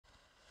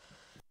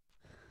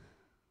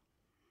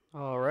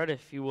right,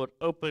 if you would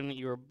open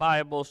your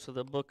Bibles to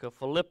the book of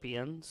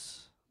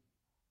Philippians.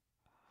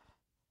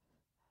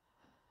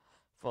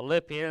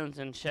 Philippians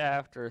in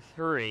chapter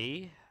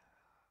 3.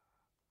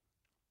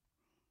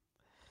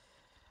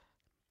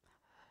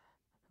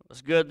 It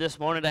was good this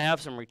morning to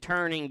have some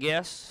returning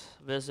guests,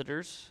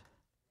 visitors.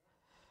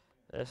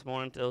 This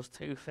morning, those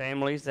two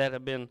families that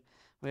have been,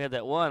 we had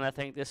that one, I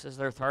think this is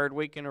their third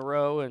week in a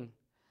row, and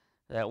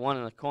that one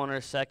in the corner,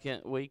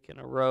 second week in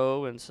a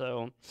row, and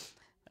so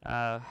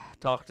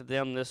talked to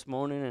them this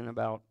morning and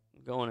about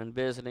going and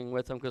visiting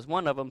with them, because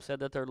one of them said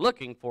that they're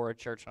looking for a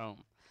church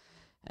home,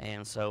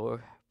 and so we're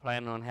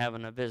planning on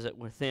having a visit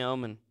with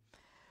them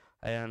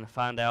and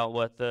find out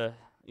what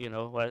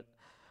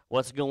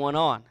what's going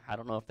on. I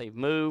don't know if they've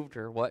moved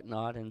or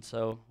whatnot, and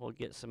so we'll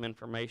get some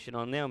information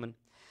on them and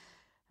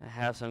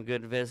have some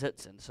good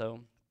visits. And so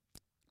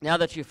now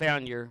that you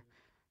found your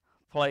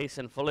place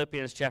in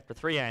Philippians chapter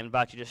 3, I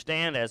invite you to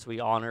stand as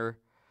we honor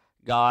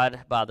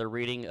God by the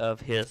reading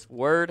of His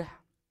Word.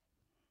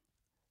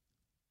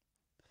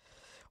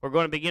 We're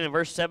going to begin in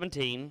verse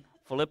 17,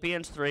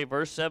 Philippians 3,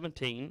 verse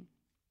 17.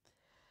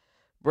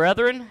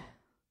 Brethren,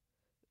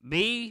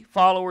 be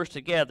followers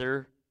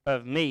together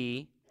of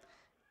me,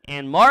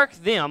 and mark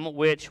them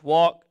which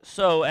walk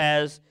so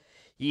as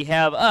ye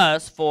have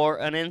us for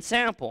an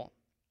ensample.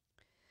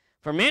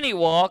 For many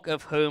walk,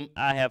 of whom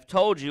I have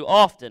told you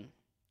often,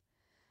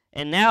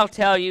 and now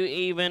tell you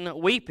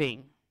even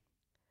weeping,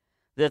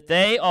 that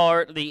they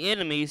are the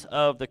enemies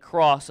of the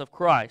cross of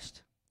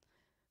Christ,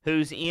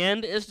 whose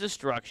end is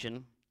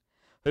destruction,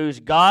 whose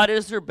God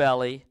is their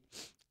belly,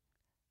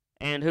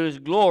 and whose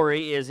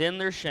glory is in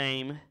their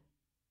shame,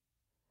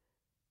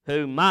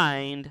 who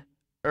mind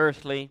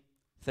earthly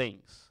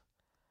things.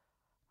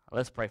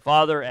 Let's pray.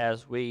 Father,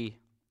 as we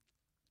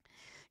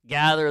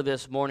gather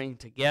this morning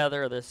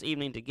together, this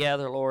evening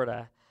together, Lord,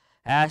 I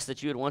ask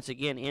that you would once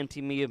again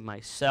empty me of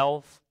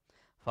myself,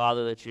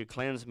 Father, that you would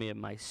cleanse me of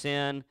my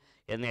sin,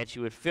 and that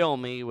you would fill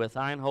me with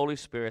thine Holy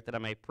Spirit, that I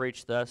may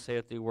preach thus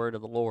saith the word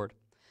of the Lord.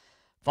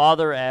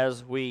 Father,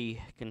 as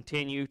we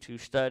continue to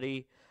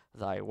study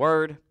thy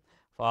word,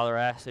 Father,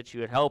 I ask that you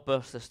would help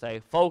us to stay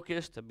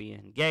focused, to be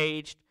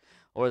engaged,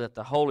 or that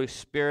the Holy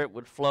Spirit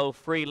would flow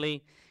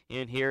freely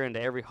in here into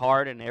every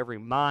heart and every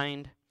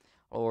mind,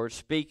 Lord,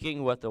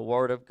 speaking what the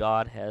word of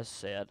God has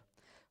said.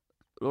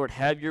 Lord,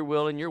 have your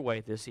will and your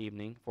way this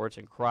evening, for it's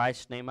in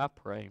Christ's name I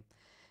pray.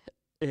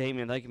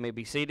 Amen. Thank you. You may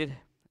be seated.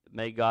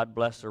 May God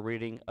bless the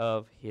reading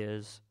of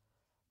His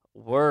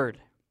Word.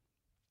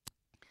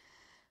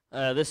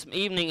 This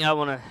evening I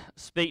want to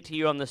speak to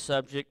you on the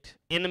subject,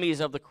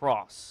 enemies of the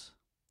cross.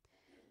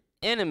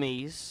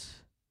 Enemies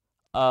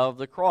of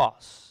the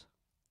cross.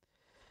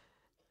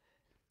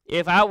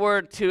 If I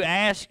were to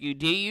ask you,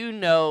 do you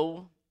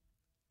know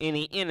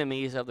any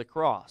enemies of the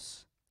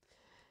cross?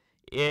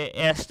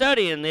 As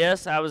studying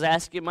this, I was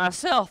asking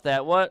myself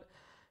that,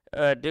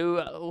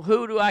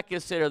 who do I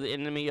consider the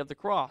enemy of the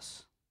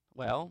cross?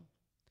 Well,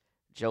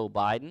 Joe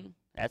Biden,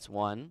 that's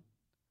one.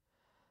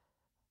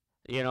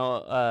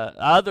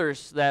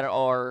 Others that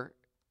are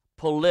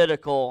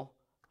political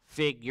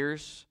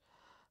figures,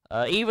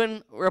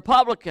 even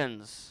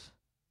Republicans.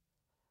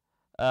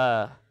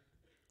 The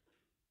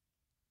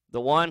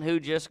one who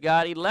just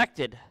got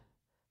elected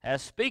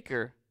as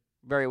Speaker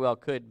very well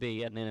could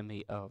be an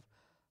enemy of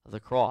the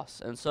cross.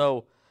 And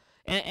so,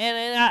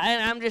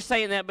 and I'm just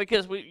saying that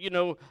because we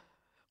know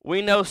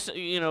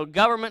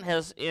government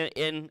has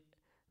in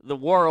the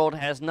world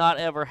has not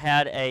ever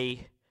had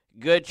a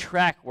good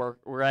track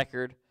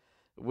record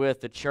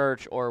with the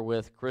church or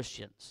with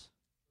Christians.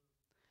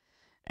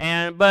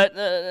 But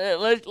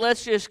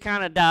let's just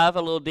kind of dive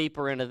a little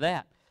deeper into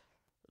that.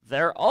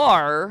 There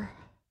are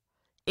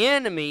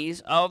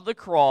enemies of the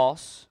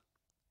cross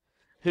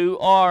who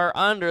are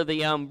under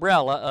the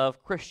umbrella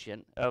of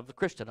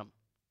Christendom.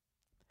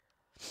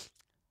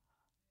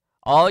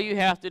 All you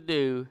have to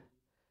do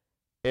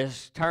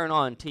is turn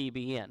on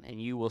TBN, and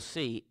you will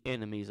see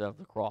enemies of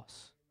the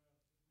cross.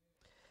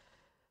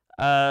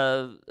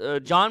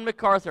 John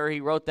MacArthur, he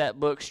wrote that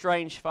book,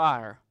 Strange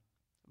Fire.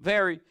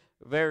 Very,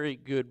 very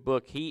good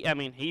book. He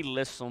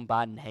lists them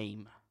by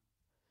name.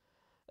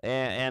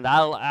 And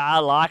I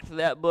liked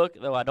that book,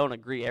 though I don't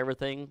agree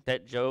everything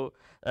that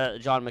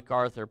John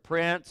MacArthur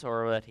prints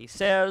or that he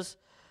says,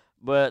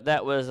 but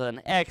that was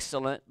an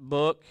excellent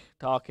book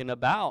talking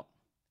about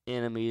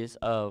enemies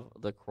of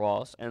the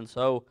cross. And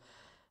so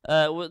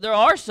there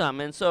are some,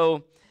 and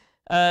so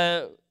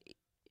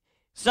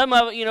some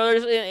of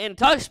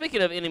there's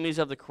speaking of enemies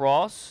of the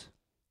cross,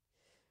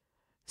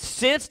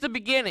 since the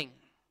beginning,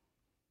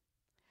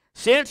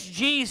 since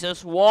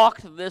Jesus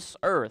walked this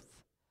earth,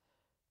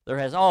 there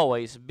has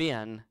always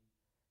been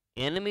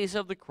enemies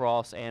of the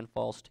cross and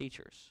false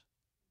teachers.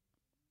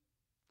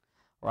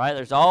 Right?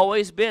 There's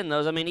always been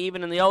those.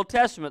 Even in the Old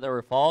Testament there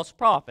were false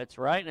prophets,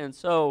 right? And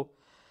so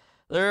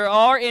there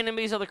are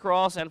enemies of the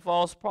cross and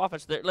false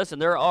prophets.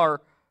 There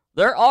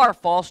are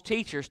false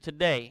teachers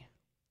today.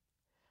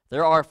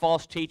 There are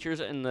false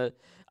teachers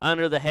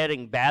under the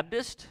heading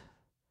Baptist,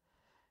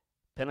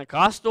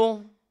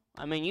 Pentecostal,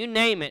 I mean, you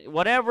name it.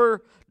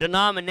 Whatever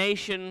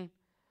denomination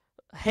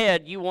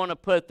head you want to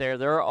put there,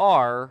 there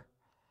are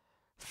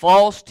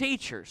false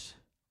teachers.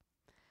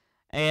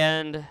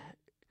 And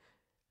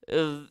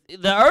the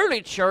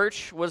early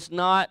church was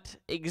not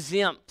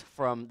exempt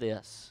from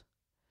this.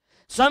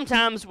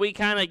 Sometimes we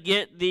kind of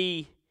get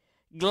the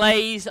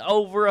glaze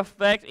over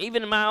effect,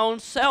 even in my own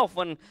self,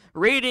 when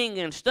reading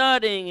and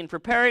studying and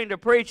preparing to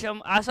preach.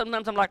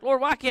 Sometimes I'm like,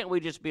 Lord, why can't we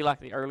just be like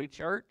the early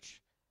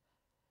church?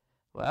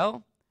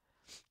 Well,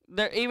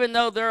 even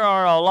though there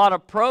are a lot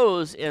of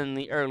pros in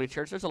the early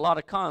church, there's a lot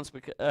of cons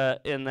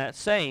in that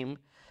same,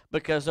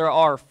 because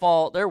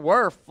there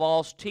were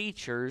false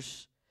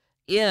teachers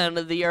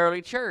in the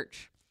early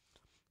church.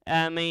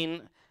 I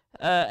mean,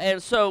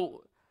 and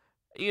so,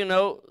 you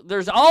know,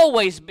 there's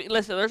always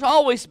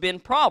been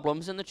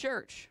problems in the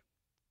church.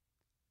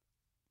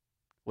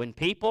 When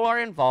people are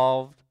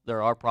involved,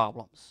 there are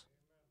problems.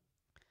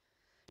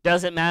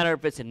 Doesn't matter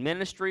if it's in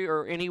ministry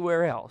or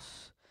anywhere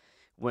else.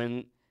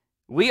 When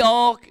we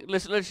all,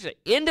 listen,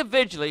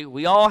 individually,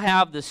 we all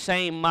have the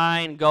same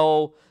mind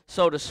goal,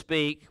 so to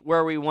speak,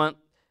 where we want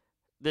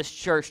this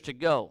church to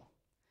go.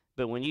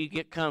 But when you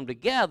come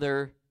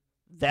together,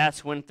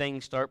 that's when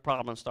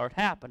problems start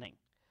happening.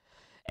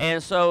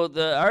 And so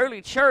the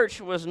early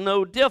church was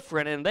no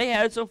different, and they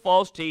had some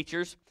false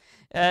teachers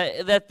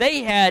that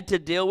they had to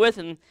deal with.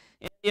 And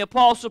the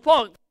Apostle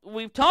Paul,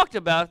 we've talked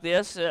about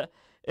this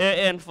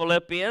in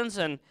Philippians,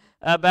 and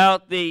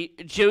about the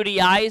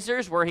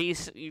Judaizers, where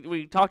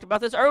we talked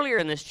about this earlier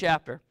in this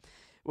chapter.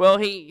 Well,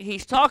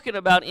 he's talking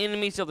about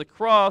enemies of the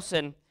cross,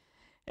 and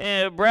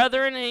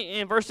brethren,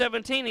 in verse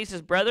 17, he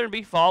says, "Brethren,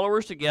 be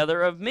followers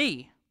together of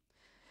me,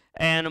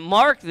 and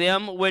mark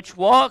them which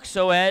walk,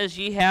 so as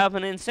ye have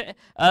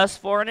us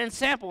for an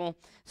ensample."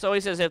 So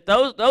he says, if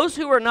those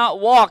who are not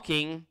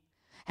walking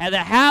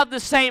have the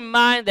same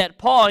mind that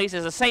Paul, he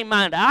says, the same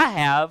mind I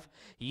have,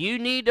 you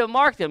need to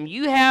mark them.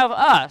 You have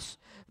us.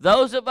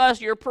 Those of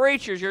us, your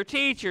preachers, your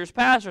teachers,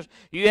 pastors,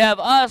 you have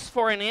us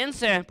for an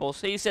ensample.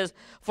 So he says,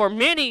 for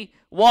many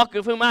walk,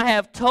 of whom I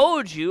have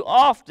told you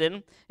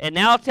often, and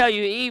now tell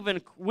you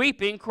even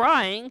weeping,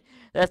 crying,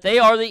 that they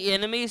are the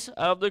enemies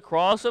of the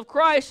cross of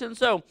Christ. And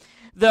so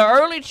the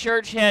early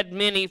church had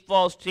many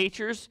false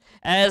teachers,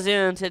 as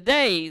in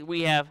today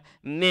we have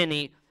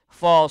many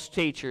false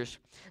teachers.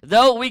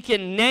 Though we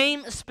can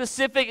name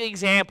specific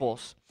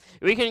examples,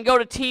 we can go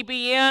to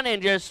TBN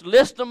and just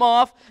list them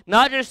off,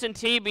 not just in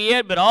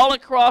TBN, but all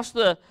across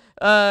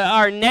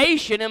our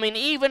nation. I mean,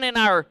 even in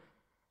our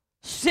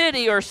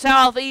city or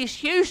southeast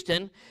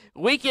Houston,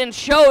 we can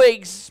show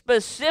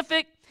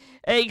specific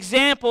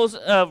examples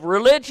of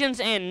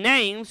religions and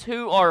names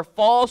who are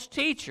false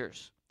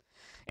teachers.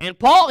 And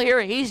Paul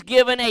here, he's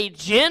given a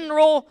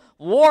general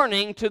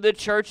warning to the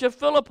church of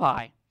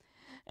Philippi.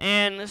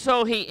 And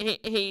so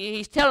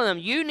he's telling them,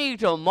 you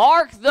need to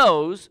mark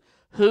those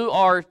who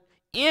are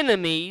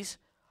enemies.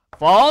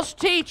 False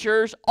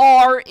teachers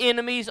are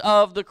enemies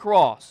of the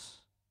cross.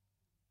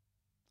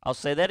 I'll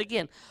say that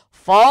again.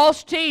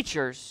 False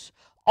teachers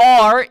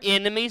are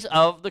enemies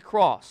of the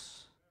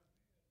cross.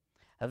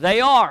 They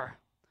are.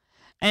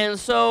 And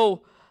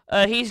so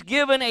he's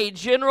given a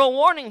general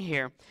warning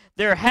here.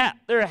 There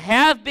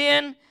have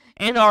been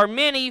and are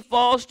many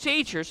false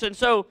teachers. And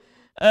so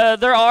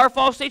there are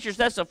false teachers.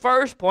 That's the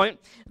first point.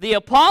 The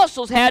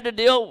apostles had to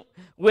deal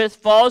with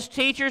false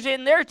teachers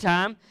in their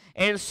time,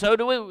 and so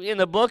do we in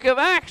the book of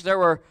Acts. There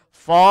were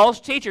false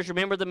teachers.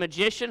 Remember the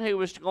magician who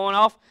was going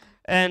off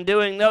and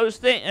doing those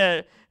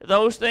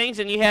things,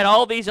 and you had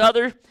all these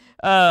other.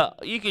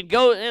 You could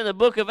go in the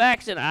book of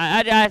Acts, and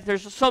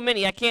there's so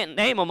many, I can't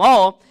name them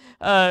all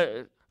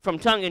from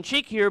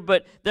tongue-in-cheek here,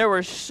 but there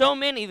were so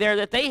many there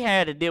that they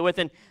had to deal with,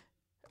 and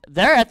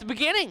they're at the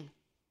beginning,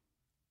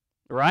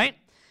 right?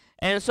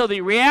 And so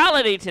the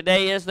reality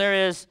today is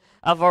there is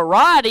a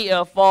variety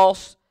of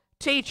false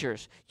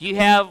teachers. You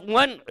have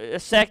one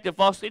sect of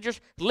false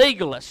teachers,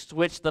 legalists,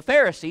 which the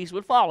Pharisees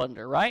would fall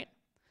under, right?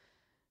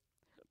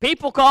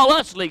 People call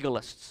us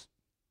legalists.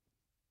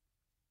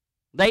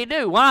 They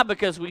do. Why?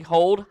 Because we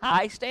hold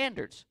high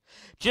standards.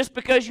 Just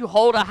because you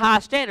hold a high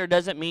standard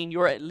doesn't mean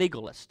you're a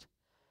legalist.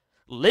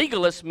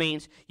 Legalist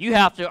means you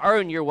have to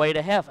earn your way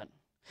to heaven.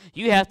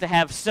 You have to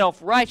have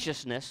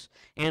self-righteousness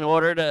in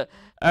order to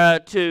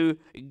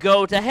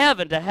go to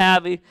heaven, to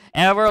have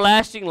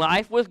everlasting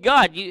life with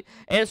God.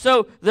 And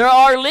so there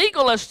are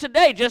legalists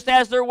today, just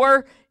as there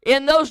were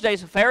in those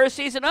days,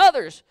 Pharisees and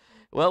others.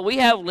 Well, we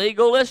have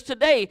legalists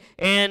today,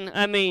 and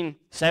I mean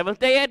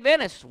Seventh-day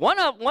Adventists.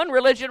 One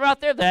religion right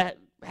there that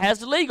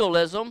has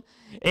legalism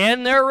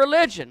in their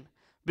religion,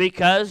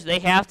 because they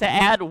have to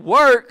add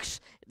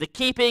works, the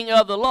keeping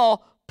of the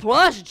law,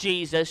 plus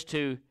Jesus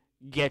to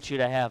get you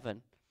to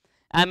heaven.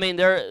 I mean,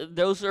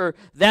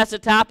 that's a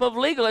type of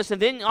legalist.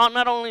 And then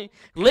not only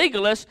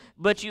legalists,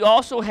 but you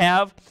also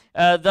have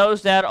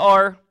those that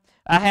are,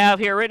 I have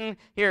here written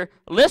here,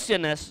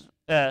 listenness.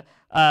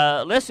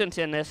 Listen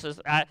to this.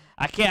 I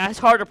can't. It's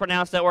hard to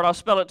pronounce that word. I'll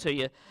spell it to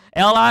you.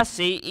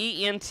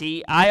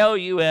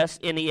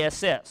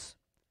 Licentioussness.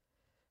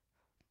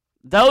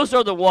 Those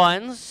are the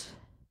ones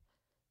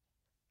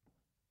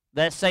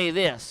that say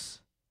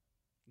this: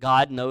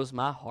 God knows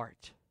my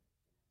heart.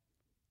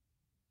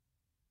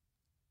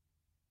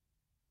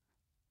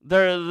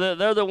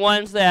 They're the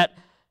ones that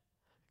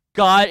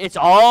God, it's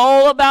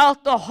all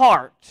about the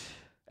heart.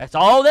 That's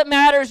all that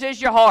matters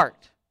is your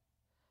heart.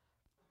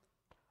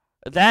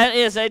 That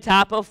is a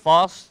type of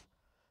false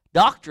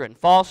doctrine,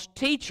 false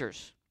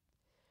teachers.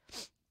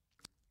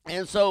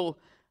 And so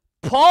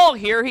Paul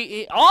here,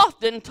 he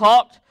often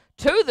talked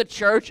to the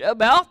church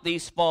about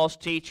these false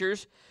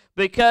teachers,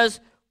 because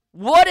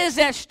what is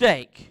at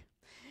stake?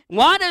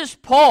 Why does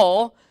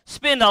Paul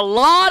spend a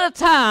lot of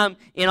time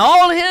in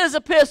all his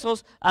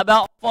epistles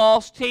about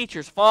false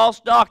teachers, false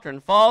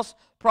doctrine, false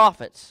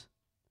prophets?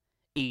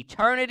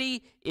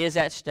 Eternity is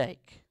at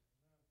stake.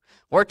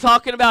 We're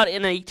talking about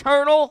an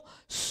eternal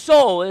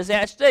soul is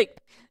at stake.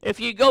 If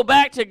you go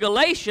back to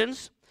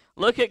Galatians,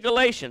 look at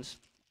Galatians.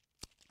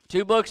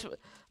 2 books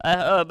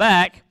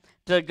back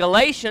to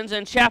Galatians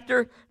in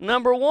chapter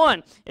number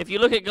 1. If you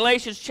look at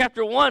Galatians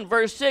chapter 1,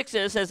 verse 6,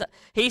 it says,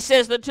 he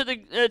says that to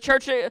the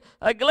church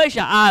of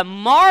Galatia, I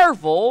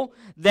marvel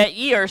that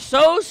ye are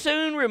so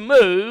soon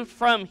removed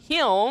from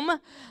him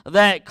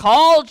that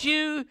called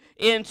you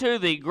into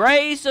the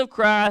grace of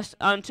Christ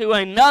unto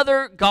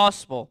another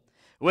gospel,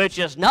 which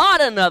is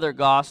not another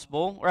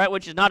gospel, right?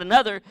 Which is not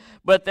another,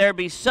 but there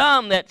be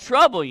some that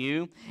trouble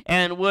you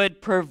and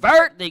would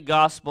pervert the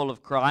gospel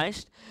of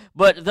Christ.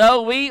 But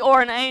though we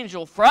or an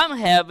angel from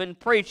heaven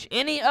preach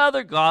any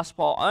other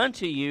gospel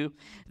unto you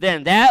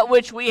than that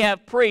which we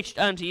have preached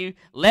unto you,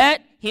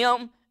 let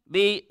him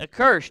be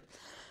accursed.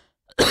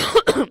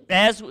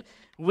 As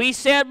we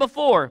said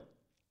before,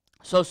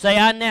 so say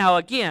I now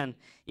again,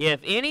 if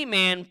any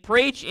man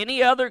preach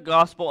any other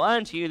gospel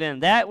unto you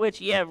than that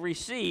which ye have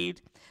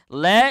received,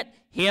 let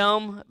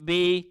him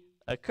be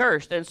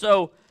accursed. And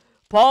so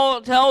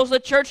Paul tells the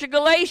church of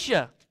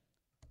Galatia,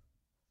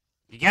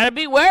 you got to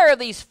beware of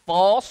these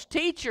false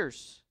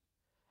teachers.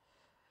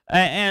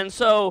 And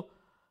so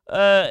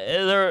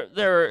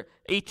their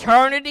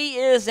eternity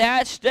is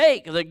at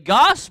stake. The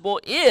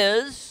gospel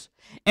is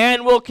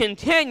and will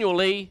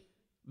continually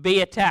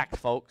be attacked,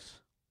 folks.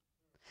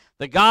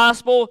 The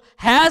gospel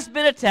has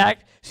been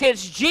attacked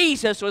since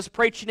Jesus was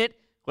preaching it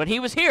when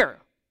he was here.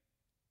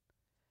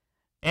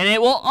 And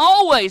it will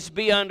always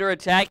be under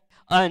attack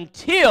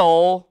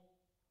until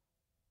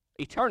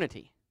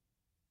eternity.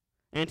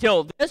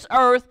 Until this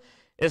earth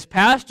is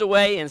passed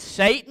away and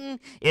Satan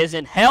is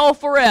in hell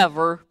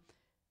forever,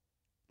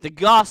 the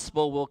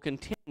gospel will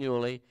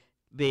continually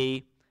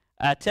be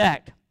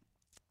attacked.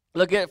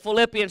 Look at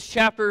Philippians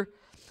chapter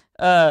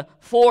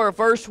 4,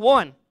 verse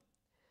 1.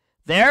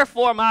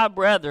 Therefore, my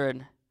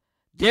brethren,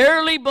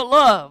 dearly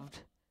beloved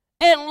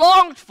and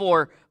longed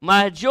for,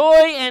 my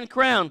joy and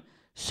crown,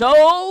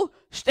 so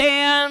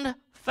stand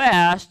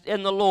fast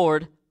in the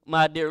Lord,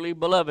 my dearly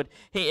beloved.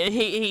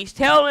 He's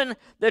telling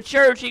the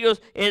church, he goes,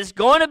 it's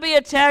going to be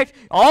attacked.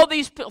 All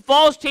these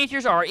false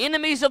teachers are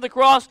enemies of the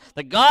cross.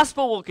 The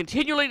gospel will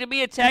continually to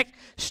be attacked.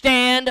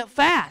 Stand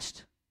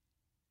fast.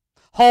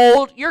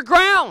 Hold your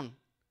ground.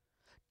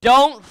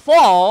 Don't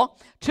fall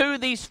to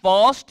these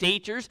false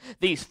teachers,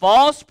 these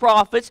false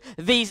prophets,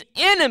 these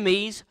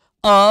enemies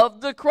of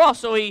the cross.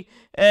 So he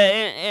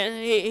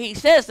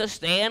says to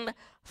stand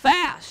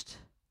fast.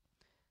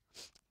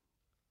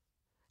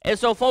 And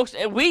so, folks,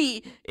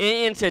 we,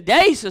 in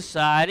today's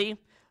society,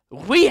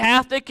 we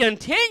have to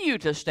continue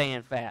to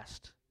stand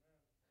fast.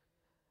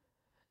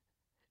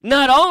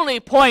 Not only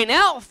point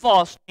out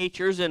false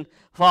teachers and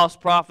false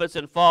prophets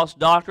and false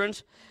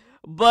doctrines,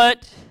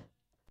 but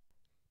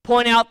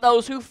point out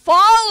those who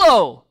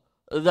follow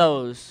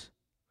those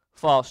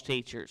false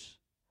teachers.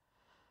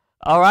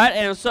 All right?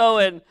 And so,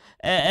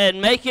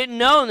 and make it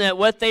known that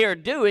what they are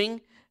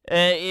doing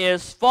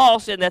is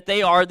false and that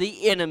they are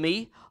the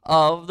enemy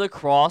of the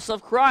cross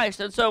of Christ.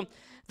 And so,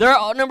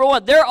 number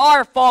one, there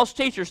are false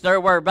teachers.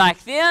 There were back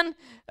then,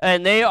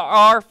 and they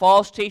are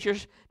false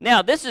teachers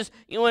now. This is,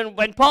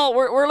 when Paul,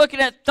 we're looking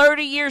at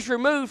 30 years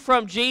removed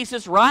from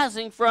Jesus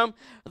rising from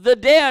the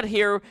dead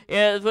here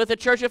with the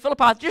church of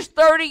Philippi. Just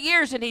 30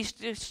 years, and he's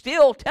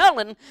still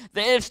telling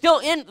that it's still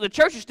in, the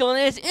church is still in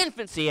its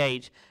infancy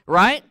age,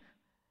 right?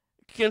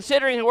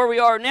 Considering where we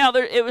are now,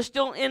 it was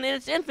still in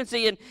its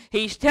infancy, and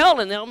he's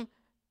telling them,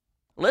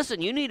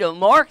 listen, you need to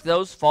mark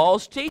those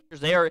false teachers.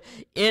 They are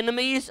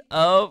enemies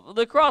of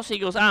the cross. He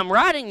goes, I'm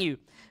writing you.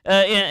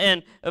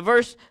 In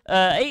verse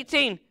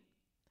 18,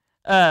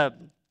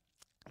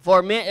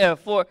 for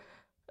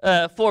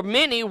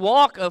many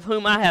walk of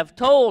whom I have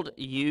told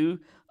you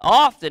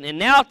often, and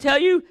now tell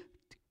you,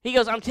 he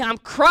goes, I'm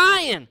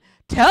crying,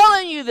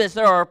 telling you this.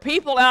 There are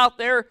people out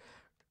there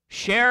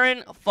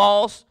sharing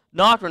false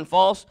doctrine,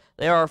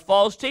 there are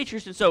false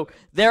teachers. And so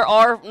there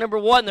are, number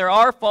one, there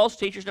are false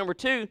teachers. Number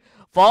two,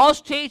 false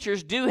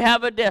teachers do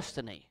have a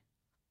destiny.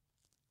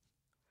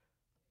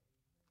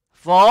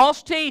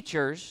 False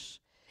teachers,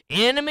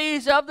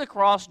 enemies of the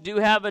cross, do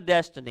have a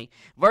destiny.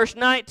 Verse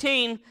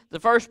 19,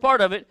 the first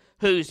part of it,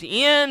 whose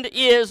end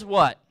is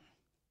what?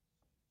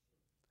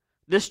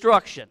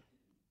 Destruction.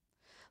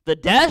 The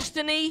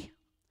destiny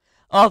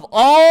of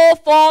all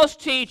false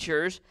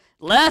teachers,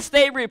 lest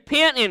they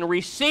repent and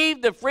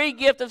receive the free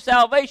gift of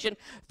salvation,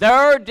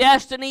 their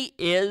destiny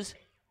is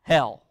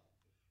hell.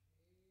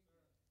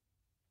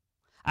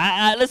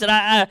 Listen.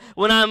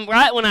 When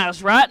I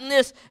was writing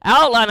this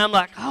outline, I'm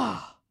like,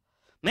 oh,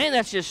 man,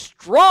 that's just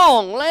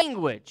strong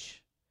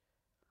language.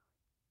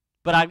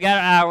 But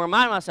I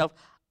remind myself,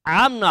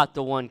 I'm not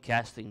the one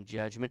casting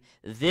judgment.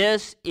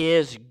 This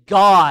is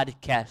God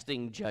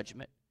casting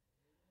judgment.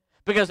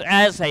 Because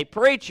as a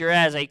preacher,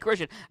 as a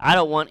Christian, I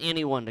don't want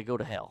anyone to go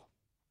to hell.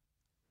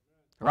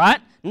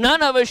 Right?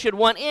 None of us should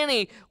want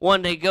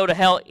anyone to go to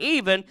hell,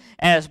 even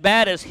as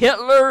bad as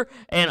Hitler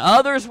and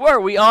others were.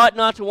 We ought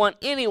not to want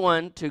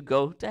anyone to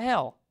go to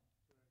hell.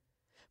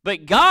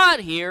 But God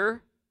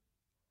here,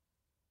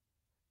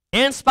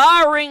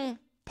 inspiring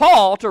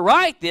Paul to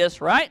write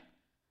this, right?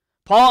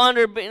 Paul,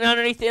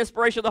 underneath the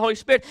inspiration of the Holy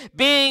Spirit,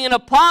 being an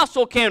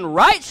apostle, can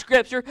write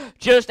Scripture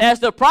just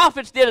as the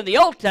prophets did in the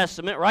Old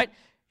Testament, right?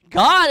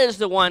 God is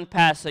the one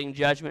passing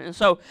judgment. And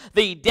so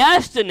the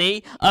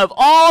destiny of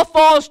all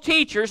false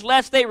teachers,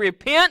 lest they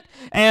repent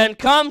and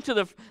come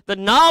to the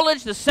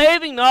knowledge, the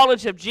saving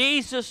knowledge of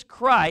Jesus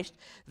Christ,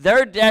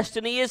 their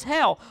destiny is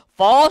hell.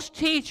 False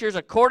teachers,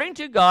 according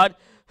to God,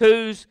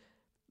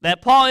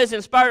 that Paul is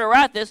inspired to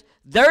write this,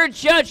 their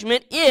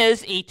judgment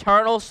is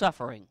eternal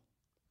suffering.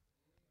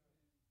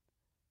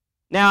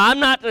 Now, I'm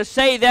not to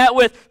say that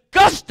with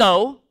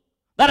gusto,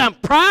 that I'm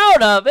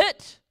proud of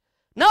it.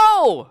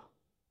 No.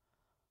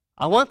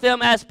 I want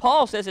them, as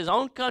Paul says, his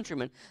own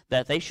countrymen,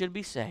 that they should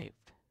be saved.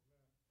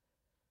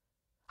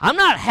 I'm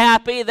not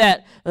happy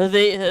that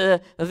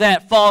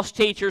that false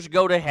teachers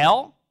go to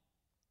hell.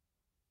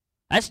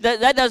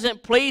 That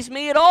doesn't please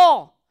me at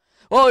all.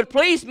 What would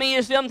please me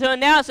is them to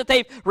announce that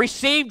they've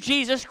received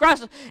Jesus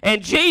Christ,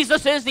 and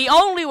Jesus is the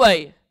only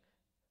way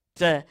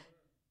to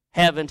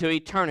heaven, to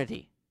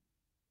eternity.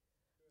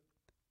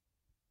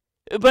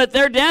 But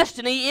their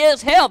destiny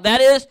is hell.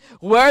 That is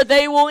where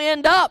they will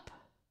end up.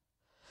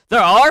 There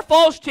are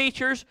false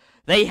teachers.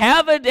 They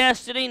have a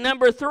destiny.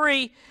 Number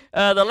 3,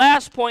 the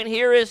last point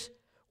here is,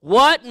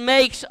 what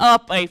makes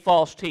up a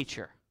false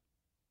teacher?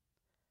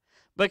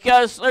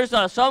 Because there's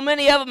so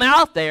many of them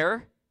out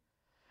there.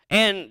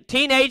 And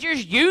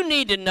teenagers, you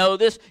need to know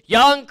this.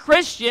 Young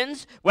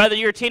Christians, whether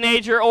you're a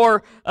teenager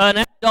or an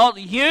adult,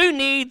 you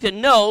need to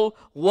know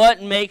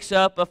what makes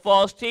up a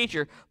false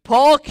teacher.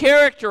 Paul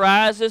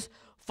characterizes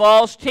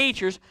false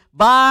teachers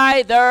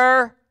by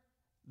their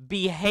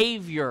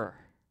behavior.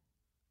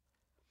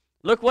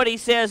 Look what he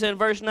says in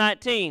verse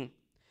 19.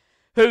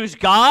 Whose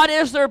God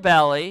is their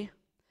belly,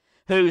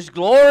 whose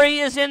glory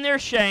is in their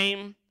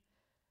shame,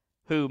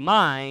 who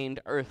mind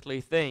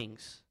earthly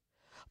things.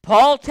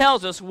 Paul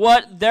tells us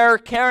what they're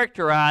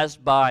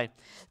characterized by.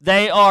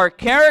 They are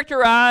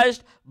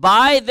characterized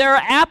by their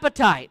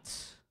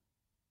appetites.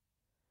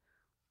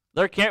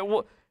 I'm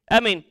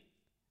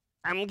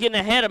getting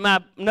ahead of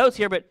my notes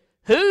here, but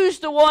who's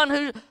the one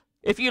who,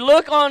 if you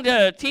look on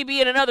to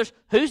TBN and others,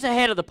 who's the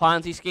head of the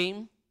Ponzi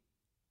scheme?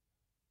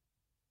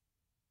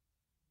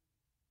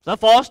 The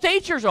false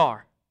teachers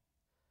are.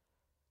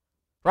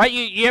 Right?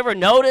 You ever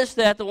notice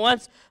that the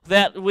ones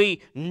that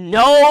we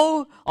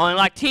know on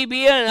like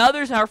TBN and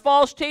others are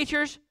false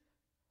teachers?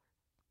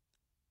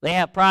 They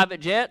have private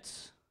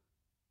jets.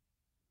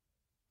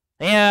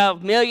 They have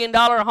 $1 million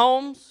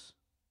homes.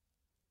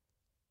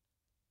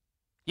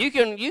 You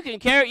can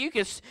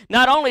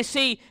not only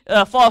see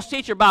a false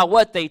teacher by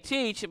what they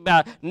teach,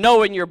 about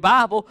knowing your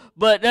Bible,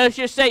 but let's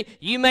just say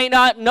you may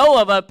not know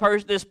of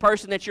this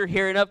person that you're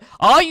hearing of.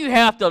 All you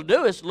have to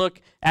do is look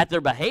at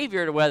their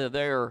behavior to whether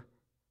they're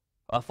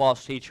a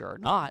false teacher or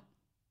not.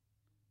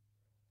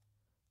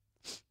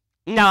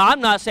 Now,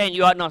 I'm not saying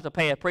you ought not to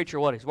pay a preacher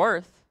what he's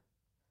worth.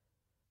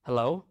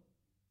 Hello?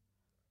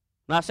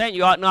 I'm not saying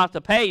you ought not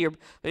to pay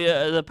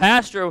the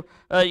pastor,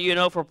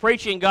 for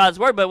preaching God's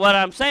word. But what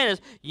I'm saying is,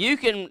 you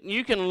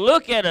can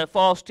look at a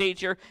false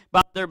teacher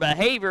by their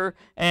behavior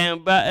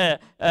and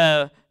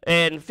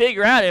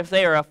figure out if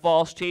they are a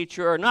false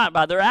teacher or not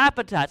by their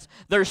appetites.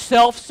 They're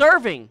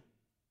self-serving.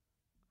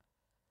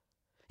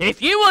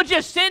 If you will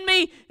just send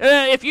me,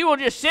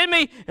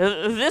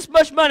 this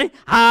much money,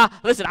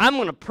 listen, I'm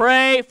going to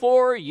pray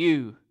for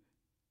you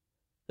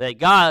that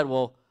God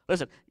will.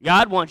 Listen,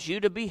 God wants you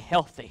to be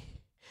healthy.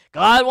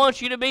 God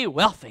wants you to be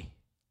wealthy.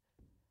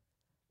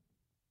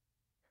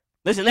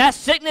 Listen, that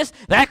sickness,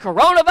 that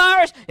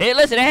coronavirus,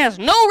 it has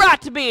no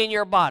right to be in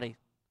your body.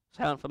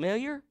 Sound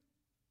familiar?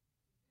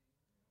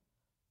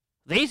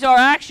 These are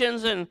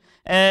actions and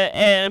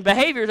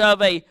behaviors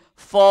of a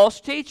false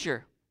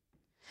teacher.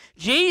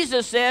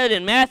 Jesus said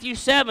in Matthew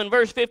 7,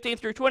 verse 15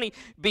 through 20,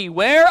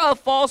 beware of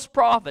false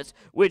prophets,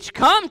 which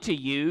come to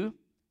you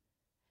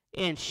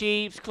in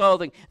sheep's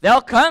clothing.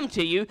 They'll come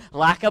to you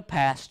like a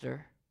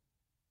pastor.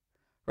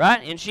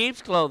 Right? In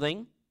sheep's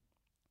clothing,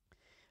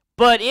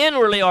 but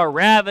inwardly are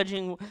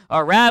ravening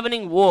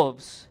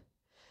wolves.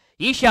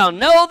 Ye shall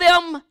know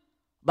them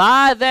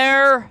by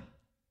their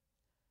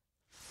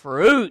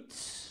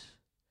fruits,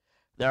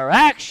 their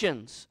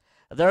actions,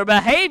 their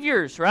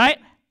behaviors, right?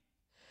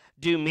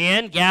 Do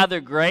men gather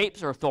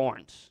grapes or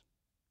thorns,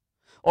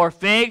 or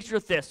figs or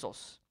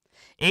thistles?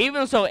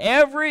 Even so,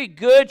 every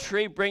good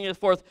tree bringeth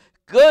forth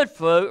good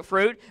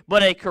fruit,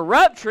 but a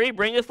corrupt tree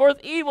bringeth forth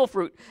evil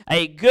fruit.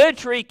 A good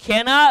tree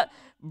cannot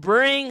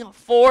bring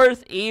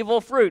forth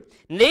evil fruit,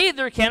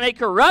 neither can a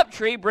corrupt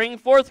tree bring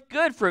forth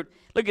good fruit.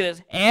 Look at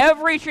this.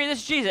 Every tree, this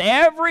is Jesus,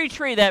 every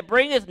tree that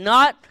bringeth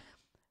not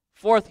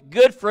forth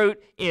good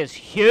fruit is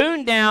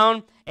hewn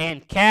down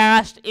and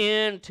cast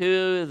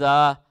into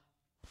the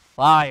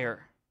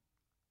fire.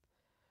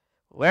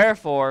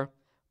 Wherefore,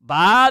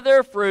 by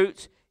their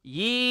fruits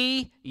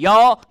ye,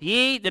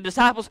 the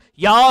disciples,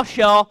 y'all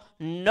shall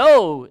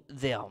know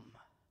them.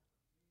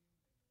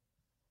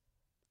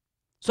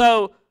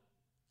 So,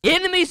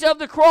 enemies of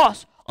the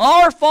cross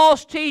are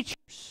false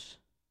teachers.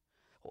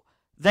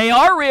 They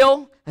are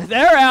real.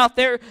 They're out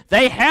there.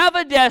 They have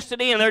a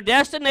destiny, and their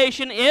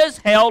destination is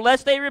hell,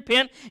 lest they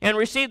repent and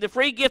receive the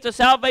free gift of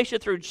salvation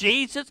through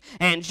Jesus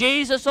and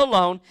Jesus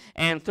alone.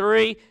 And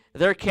 3,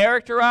 they're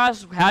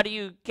characterized. How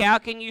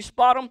can you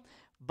spot them?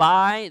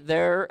 By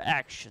their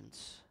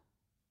actions.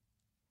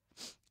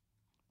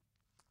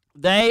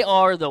 They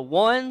are the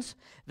ones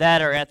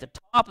that are at the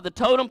top of the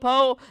totem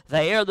pole.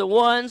 They are the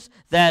ones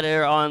that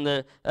are on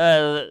the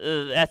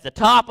at the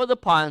top of the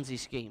Ponzi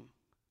scheme.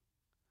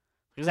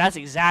 Because that's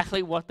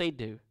exactly what they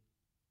do.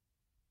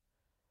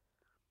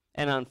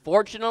 And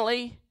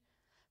unfortunately,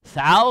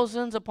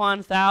 thousands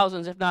upon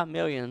thousands, if not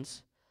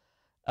millions,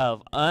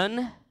 of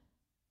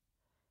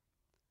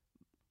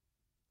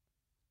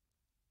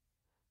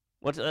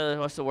what's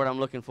the word I'm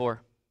looking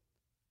for?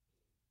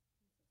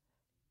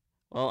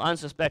 Well,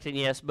 unsuspecting,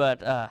 yes,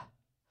 but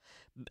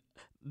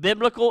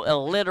biblical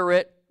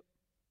illiterate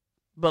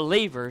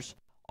believers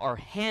are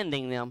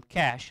handing them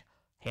cash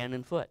hand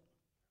and foot.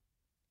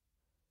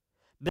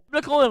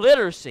 Biblical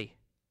illiteracy,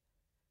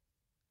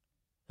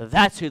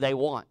 that's who they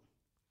want.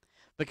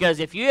 Because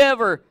if you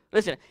ever,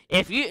 we call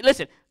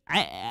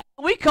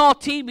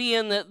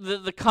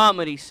TBN the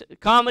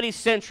comedy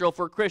central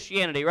for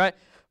Christianity, right?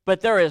 But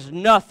there is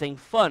nothing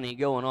funny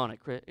going on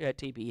at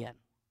TBN.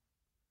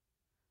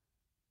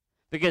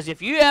 Because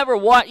if you ever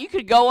watch, you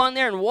could go on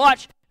there and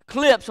watch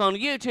clips on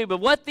YouTube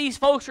of what these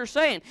folks are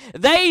saying.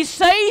 They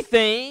say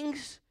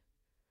things,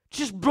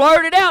 just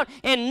blurt it out,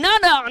 and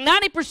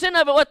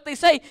 90% of it, what they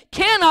say,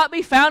 cannot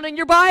be found in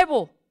your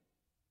Bible.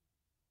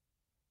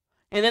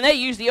 And then they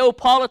use the old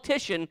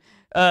politician.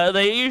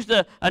 They use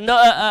a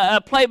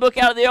playbook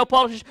out of the old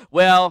politician.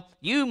 Well,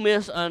 you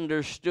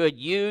misunderstood.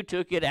 You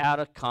took it out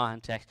of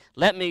context.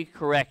 Let me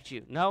correct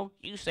you. No,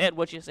 you said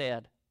what you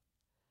said.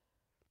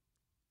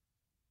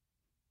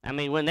 I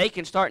mean, when they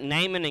can start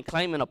naming and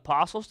claiming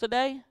apostles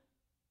today,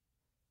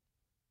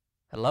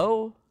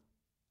 hello?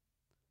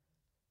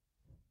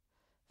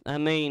 I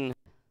mean,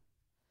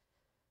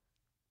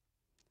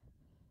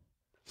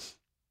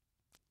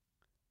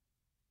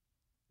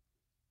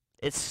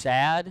 it's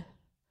sad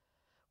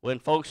when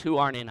folks who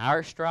aren't in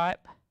our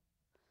stripe,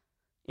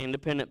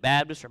 independent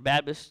Baptists or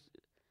Baptists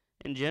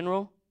in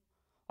general,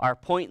 are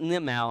pointing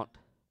them out.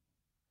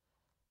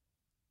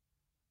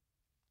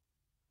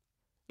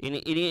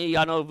 Any of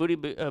y'all know Woody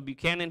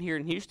Buchanan here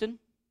in Houston?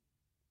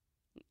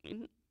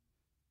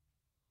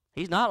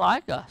 He's not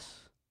like us.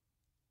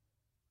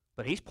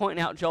 But he's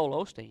pointing out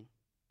Joel Osteen.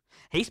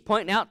 He's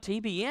pointing out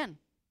TBN.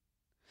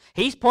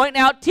 He's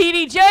pointing out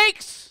T.D.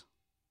 Jakes.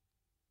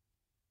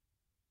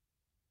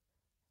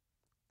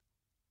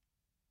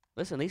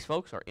 Listen, these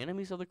folks are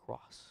enemies of the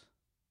cross.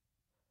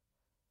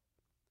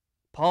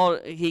 Paul,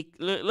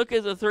 look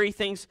at the 3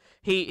 things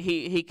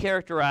he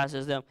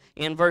characterizes them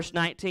in verse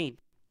 19.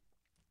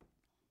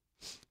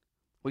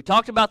 We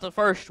talked about the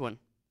first one,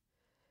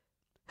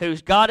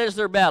 whose God is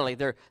their belly.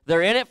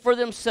 They're in it for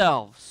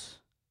themselves.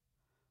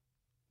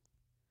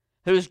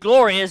 Whose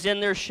glory is in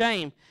their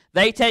shame.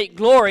 They take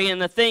glory in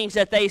the things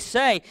that they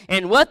say,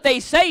 and what they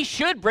say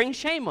should bring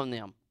shame on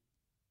them.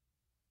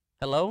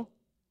 Hello?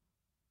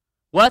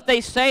 What they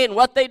say and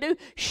what they do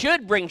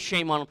should bring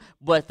shame on them,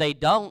 but they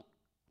don't.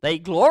 They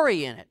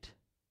glory in it.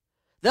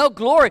 They'll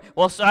glory.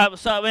 Well,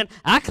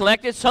 I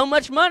collected so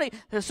much money,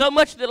 so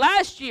much the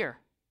last year.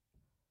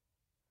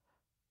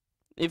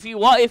 If you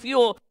watch,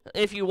 you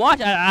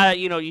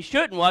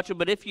shouldn't watch it,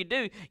 but if you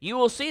do, you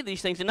will see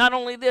these things. And not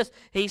only this,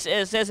 he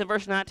says in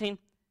verse 19,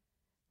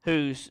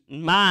 whose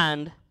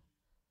mind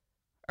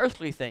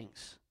earthly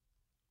things.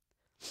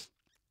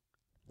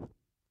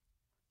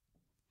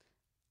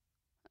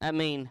 I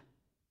mean,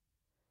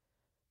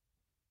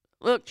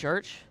 look,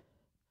 church,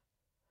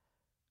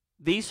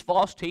 these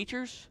false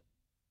teachers,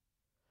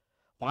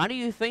 why do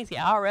you think the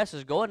IRS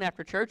is going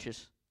after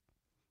churches?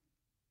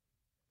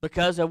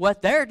 Because of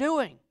what they're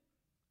doing.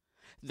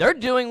 They're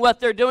doing what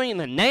they're doing in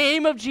the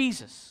name of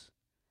Jesus.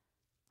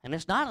 And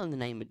it's not in the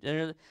name of,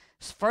 it's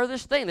the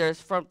furthest thing.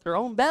 It's from their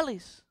own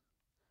bellies.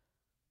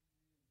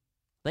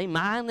 They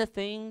mind the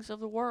things of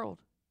the world.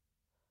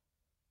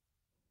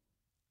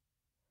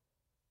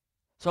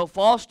 So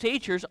false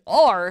teachers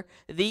are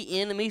the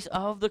enemies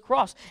of the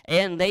cross,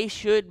 and they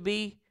should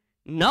be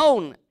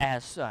known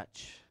as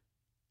such.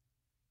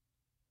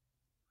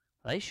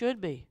 They should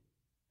be.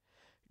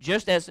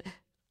 Just as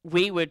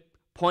we would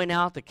point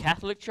out the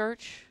Catholic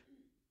Church,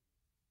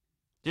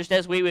 just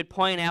as we would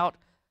point out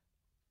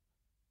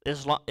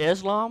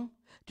Islam,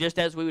 just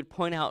as we would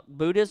point out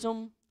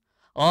Buddhism,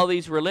 all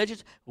these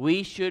religions,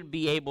 we should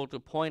be able to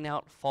point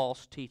out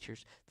false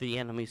teachers, the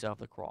enemies of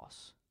the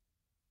cross.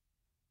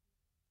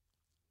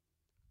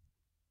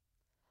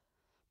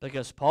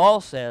 Because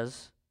Paul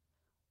says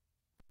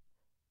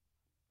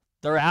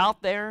they're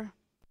out there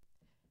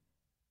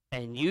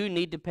and you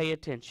need to pay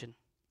attention.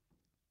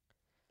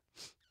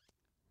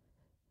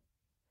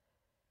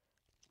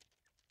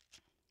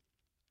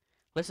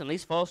 Listen,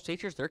 these false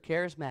teachers, they're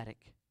charismatic.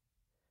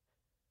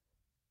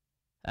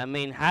 I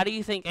mean, how do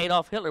you think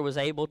Adolf Hitler was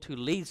able to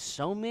lead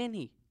so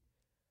many?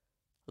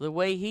 The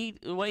way he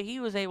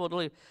was able to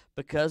lead,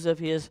 because of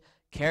his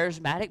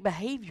charismatic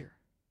behavior.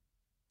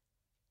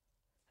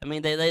 I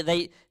mean,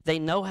 they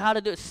know how to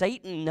do it.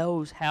 Satan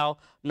knows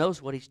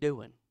what he's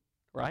doing,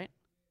 right?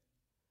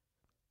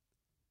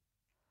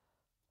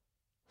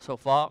 So,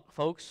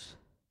 folks,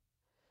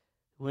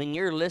 when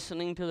you're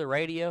listening to the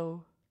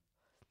radio,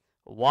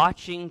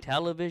 watching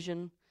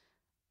television,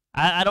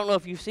 I don't know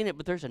if you've seen it,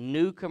 but there's a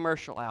new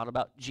commercial out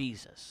about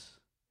Jesus.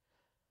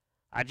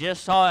 I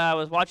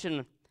was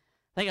watching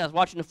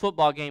a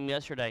football game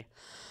yesterday,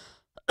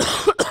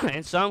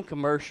 and some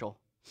commercial,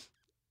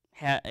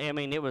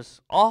 it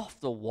was off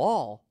the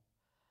wall.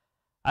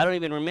 I don't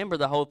even remember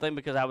the whole thing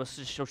because I was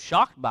just so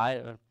shocked by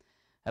it,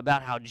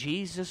 about how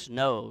Jesus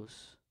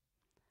knows.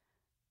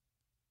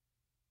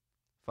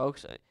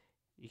 Folks,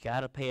 you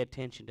got to pay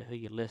attention to who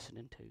you're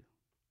listening to.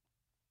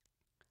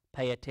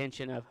 Pay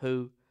attention of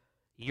who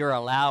you're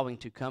allowing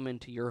to come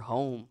into your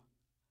home.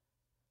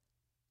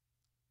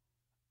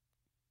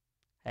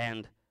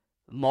 And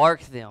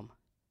mark them.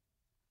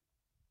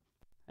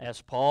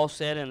 As Paul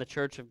said in the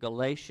church of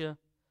Galatia,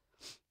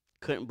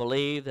 couldn't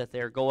believe that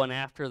they're going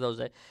after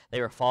those,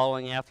 they were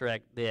following after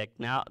the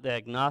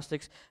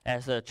agnostics,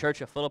 as the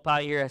church of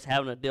Philippi here is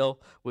having to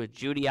deal with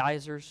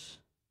Judaizers.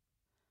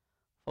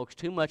 Folks,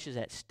 too much is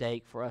at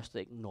stake for us to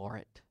ignore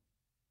it.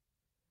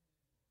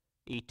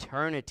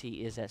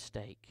 Eternity is at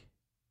stake.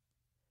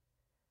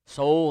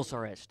 Souls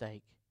are at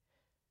stake.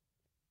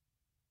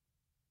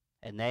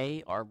 And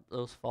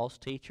those false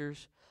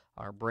teachers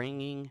are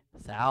bringing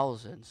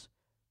thousands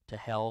to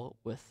hell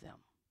with them.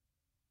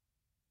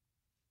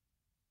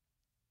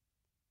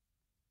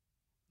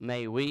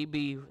 May we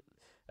be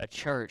a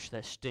church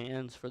that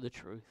stands for the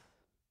truth.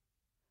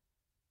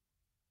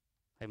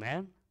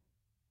 Amen?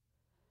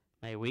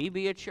 May we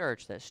be a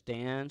church that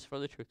stands for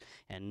the truth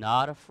and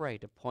not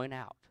afraid to point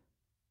out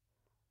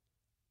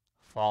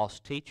false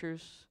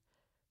teachers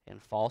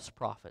and false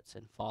prophets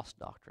and false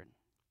doctrine.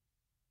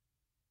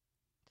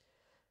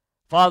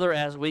 Father,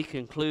 as we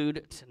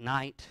conclude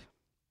tonight,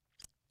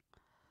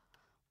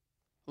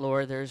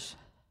 Lord, there's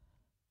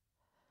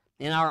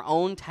in our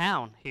own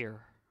town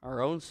here,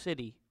 our own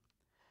city,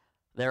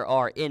 there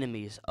are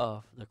enemies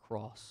of the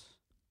cross.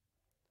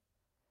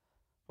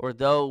 Or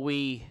though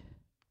we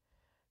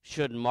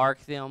should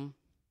mark them,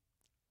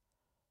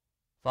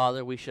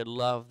 Father, we should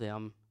love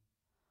them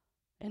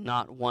and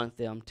not want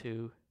them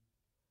to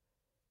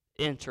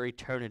enter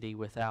eternity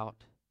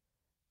without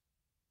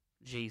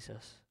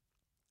Jesus.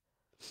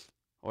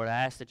 Lord,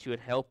 I ask that you would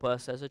help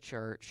us as a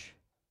church.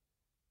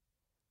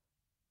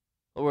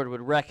 Lord,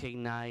 would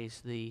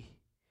recognize the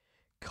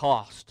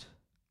cost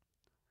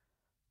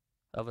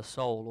of a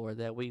soul, Lord,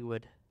 that we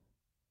would,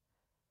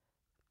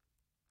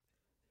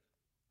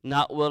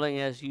 not willing,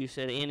 as you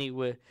said, any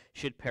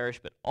should perish,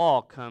 but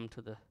all come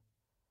to the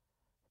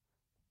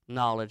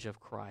knowledge of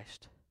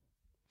Christ.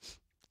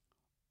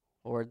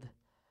 Lord,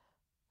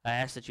 I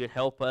ask that you would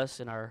help us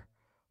in our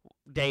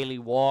daily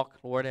walk,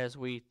 Lord, as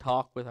we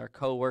talk with our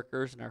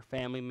co-workers and our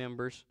family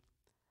members.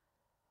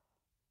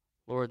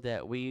 Lord,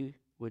 that we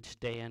would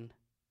stand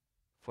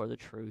for the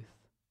truth.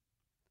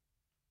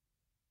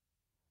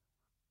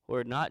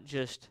 Lord, not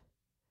just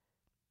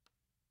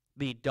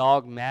be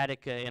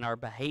dogmatic in our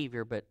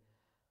behavior, but,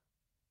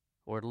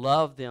 Lord,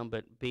 love them,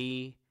 but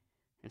be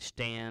and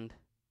stand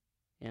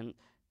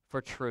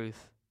for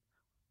truth.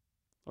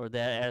 Lord,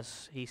 that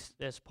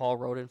as Paul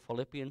wrote in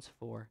Philippians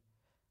 4,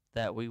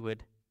 that we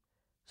would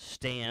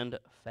stand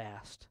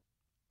fast.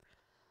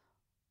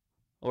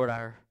 Lord,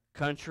 our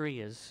country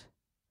is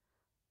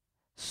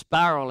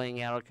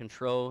spiraling out of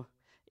control,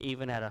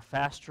 even at a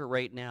faster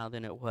rate now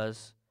than it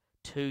was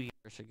 2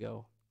 years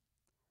ago.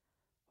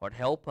 Lord,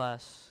 help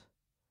us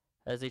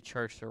as a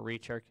church to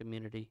reach our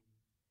community.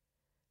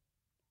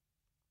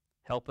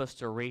 Help us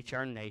to reach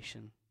our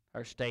nation,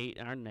 our state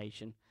and our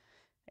nation,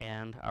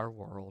 and our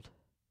world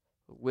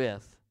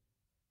with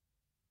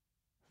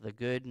the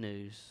good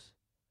news,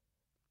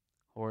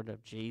 Lord,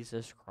 of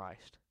Jesus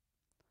Christ.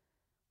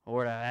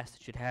 Lord, I ask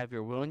that you'd have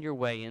your will and your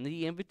way in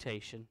the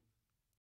invitation.